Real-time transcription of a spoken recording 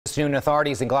Soon,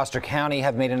 authorities in Gloucester County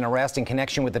have made an arrest in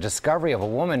connection with the discovery of a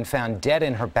woman found dead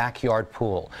in her backyard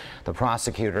pool. The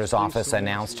prosecutor's office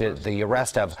announced the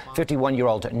arrest of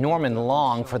 51-year-old Norman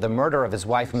Long for the murder of his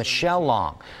wife, Michelle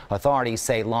Long. Authorities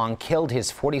say Long killed his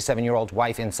 47-year-old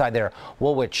wife inside their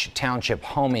Woolwich Township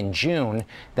home in June,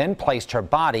 then placed her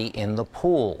body in the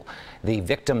pool. The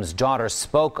victim's daughter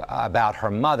spoke about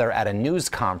her mother at a news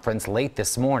conference late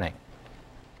this morning.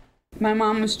 My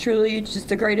mom was truly just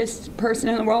the greatest person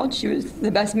in the world. She was the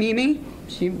best Mimi.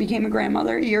 She became a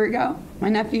grandmother a year ago. My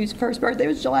nephew's first birthday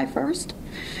was July 1st,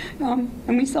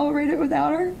 and we celebrated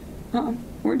without her.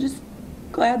 We're just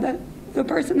glad that the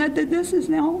person that did this is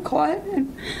now caught,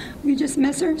 and we just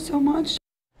miss her so much.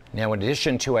 Now, in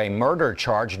addition to a murder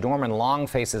charge, Norman Long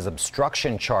faces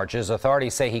obstruction charges.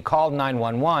 Authorities say he called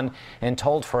 911 and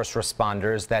told first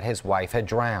responders that his wife had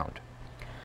drowned.